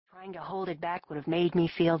Trying to hold it back would have made me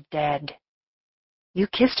feel dead. You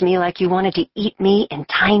kissed me like you wanted to eat me in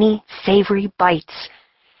tiny, savory bites.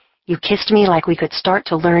 You kissed me like we could start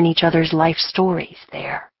to learn each other's life stories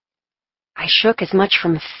there. I shook as much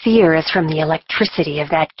from fear as from the electricity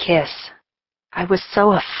of that kiss. I was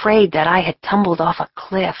so afraid that I had tumbled off a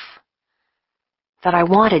cliff, that I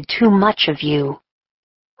wanted too much of you.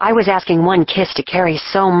 I was asking one kiss to carry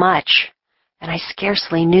so much, and I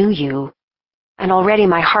scarcely knew you, and already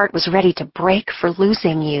my heart was ready to break for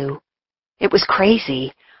losing you. It was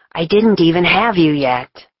crazy. I didn't even have you yet.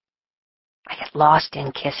 I get lost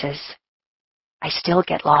in kisses. I still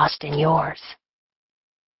get lost in yours.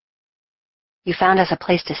 You found us a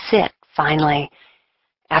place to sit, finally,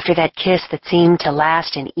 after that kiss that seemed to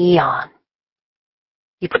last an eon.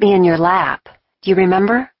 You put me in your lap, do you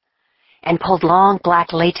remember? And pulled long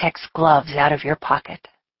black latex gloves out of your pocket.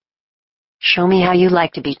 Show me how you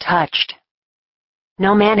like to be touched.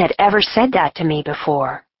 No man had ever said that to me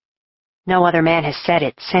before. No other man has said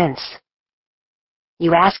it since.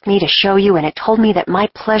 You asked me to show you, and it told me that my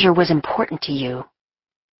pleasure was important to you.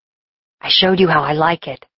 I showed you how I like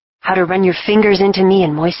it, how to run your fingers into me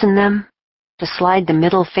and moisten them, to slide the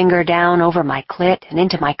middle finger down over my clit and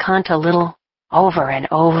into my cunt a little, over and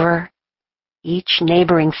over, each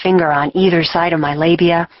neighboring finger on either side of my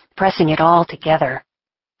labia, pressing it all together,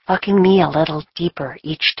 fucking me a little deeper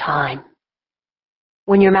each time.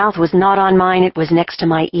 When your mouth was not on mine, it was next to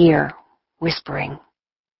my ear, whispering.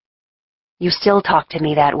 You still talk to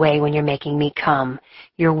me that way when you're making me come.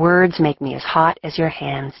 Your words make me as hot as your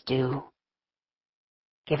hands do.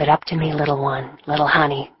 Give it up to me, little one, little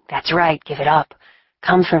honey. That's right, give it up.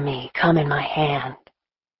 Come for me, come in my hand.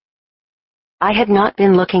 I had not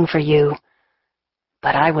been looking for you,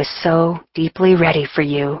 but I was so deeply ready for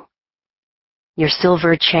you. Your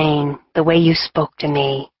silver chain, the way you spoke to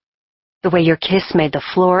me, the way your kiss made the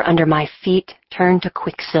floor under my feet turn to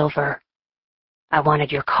quicksilver. I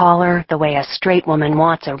wanted your collar the way a straight woman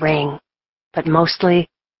wants a ring, but mostly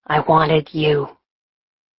I wanted you.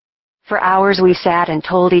 For hours we sat and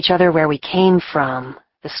told each other where we came from,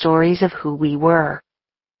 the stories of who we were,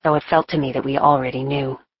 though it felt to me that we already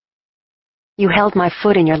knew. You held my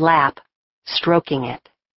foot in your lap, stroking it.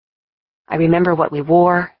 I remember what we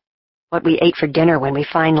wore, what we ate for dinner when we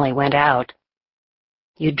finally went out.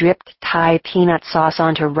 You dripped Thai peanut sauce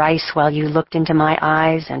onto rice while you looked into my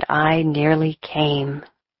eyes, and I nearly came.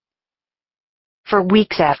 For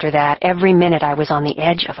weeks after that, every minute I was on the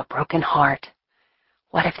edge of a broken heart.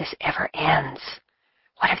 What if this ever ends?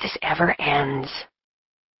 What if this ever ends?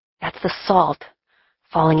 That's the salt,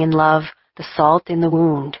 falling in love, the salt in the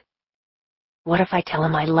wound. What if I tell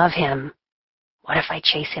him I love him? What if I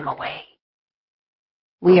chase him away?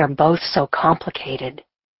 We are both so complicated.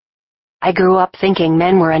 I grew up thinking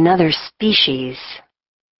men were another species.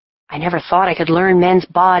 I never thought I could learn men's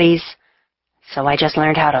bodies, so I just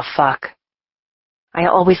learned how to fuck. I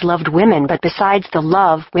always loved women, but besides the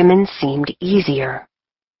love, women seemed easier.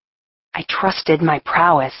 I trusted my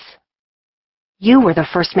prowess. You were the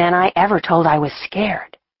first man I ever told I was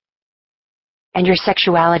scared. And your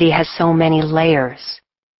sexuality has so many layers.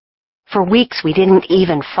 For weeks we didn't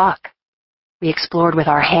even fuck. We explored with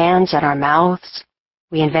our hands and our mouths.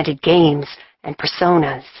 We invented games and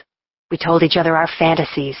personas. We told each other our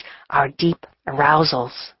fantasies, our deep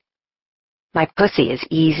arousals. My pussy is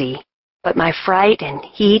easy, but my fright and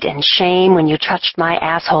heat and shame when you touched my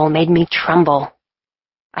asshole made me tremble.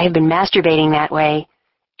 I have been masturbating that way,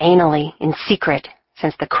 anally, in secret,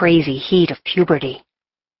 since the crazy heat of puberty.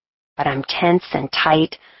 But I'm tense and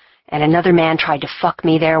tight, and another man tried to fuck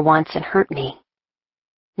me there once and hurt me.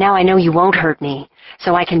 Now I know you won't hurt me,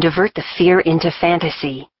 so I can divert the fear into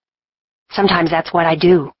fantasy. Sometimes that's what I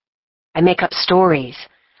do. I make up stories.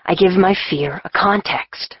 I give my fear a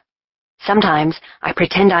context. Sometimes I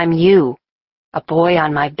pretend I'm you, a boy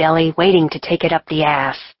on my belly waiting to take it up the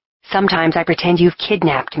ass. Sometimes I pretend you've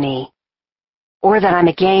kidnapped me. Or that I'm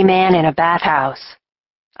a gay man in a bathhouse.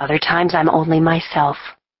 Other times I'm only myself.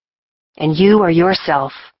 And you are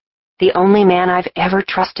yourself, the only man I've ever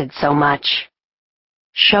trusted so much.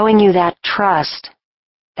 Showing you that trust,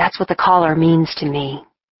 that's what the collar means to me.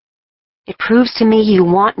 It proves to me you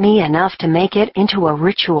want me enough to make it into a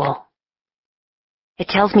ritual. It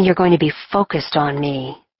tells me you're going to be focused on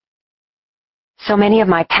me. So many of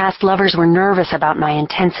my past lovers were nervous about my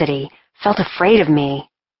intensity, felt afraid of me.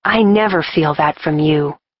 I never feel that from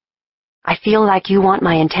you. I feel like you want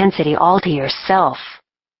my intensity all to yourself,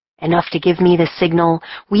 enough to give me the signal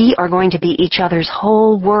we are going to be each other's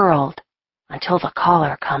whole world until the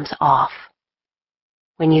collar comes off.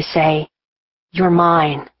 When you say, "You're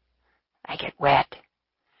mine," I get wet.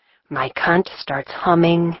 My cunt starts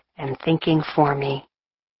humming and thinking for me.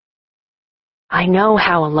 I know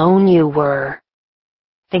how alone you were,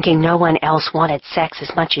 thinking no one else wanted sex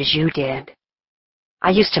as much as you did.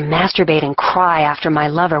 I used to masturbate and cry after my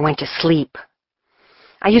lover went to sleep.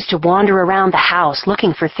 I used to wander around the house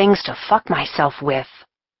looking for things to fuck myself with.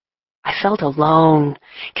 I felt alone,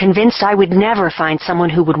 convinced I would never find someone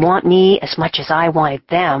who would want me as much as I wanted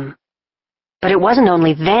them. But it wasn't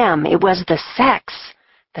only them, it was the sex,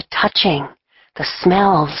 the touching, the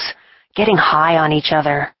smells, getting high on each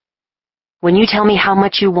other. When you tell me how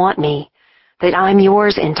much you want me, that I'm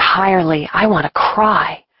yours entirely, I want to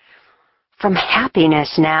cry. From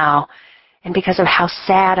happiness now, and because of how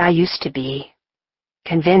sad I used to be,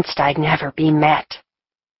 convinced I'd never be met.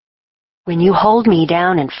 When you hold me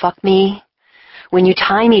down and fuck me, when you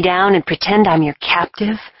tie me down and pretend I'm your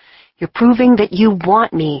captive, you're proving that you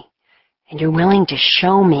want me, and you're willing to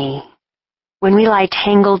show me. When we lie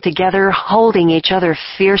tangled together, holding each other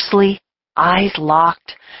fiercely, eyes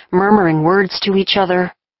locked, murmuring words to each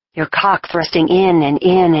other, your cock thrusting in and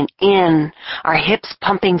in and in, our hips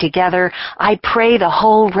pumping together, I pray the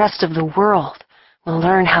whole rest of the world will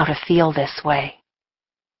learn how to feel this way.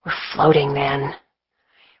 We're floating then.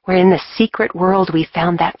 We're in the secret world we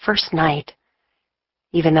found that first night,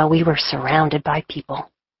 even though we were surrounded by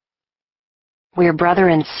people. We're brother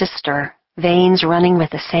and sister, veins running with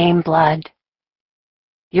the same blood.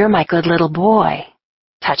 You're my good little boy,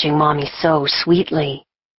 touching Mommy so sweetly,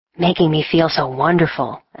 making me feel so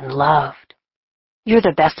wonderful and loved. You're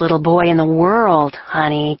the best little boy in the world,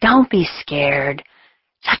 honey. Don't be scared.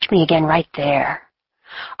 Touch me again right there.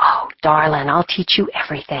 Oh, darling, I'll teach you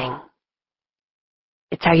everything.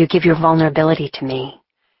 It's how you give your vulnerability to me,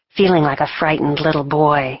 feeling like a frightened little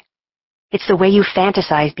boy. It's the way you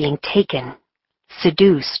fantasize being taken,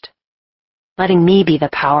 seduced, letting me be the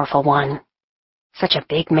powerful one. Such a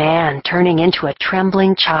big man turning into a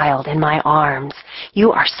trembling child in my arms.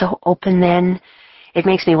 You are so open then, it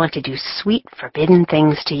makes me want to do sweet, forbidden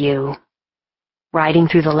things to you. Riding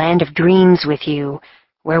through the land of dreams with you,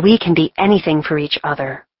 where we can be anything for each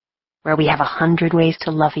other, where we have 100 ways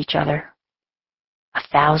to love each other.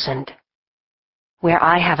 1,000. Where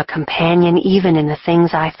I have a companion even in the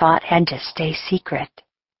things I thought had to stay secret.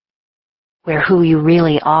 Where who you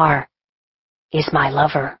really are is my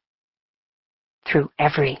lover. Through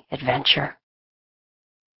every adventure.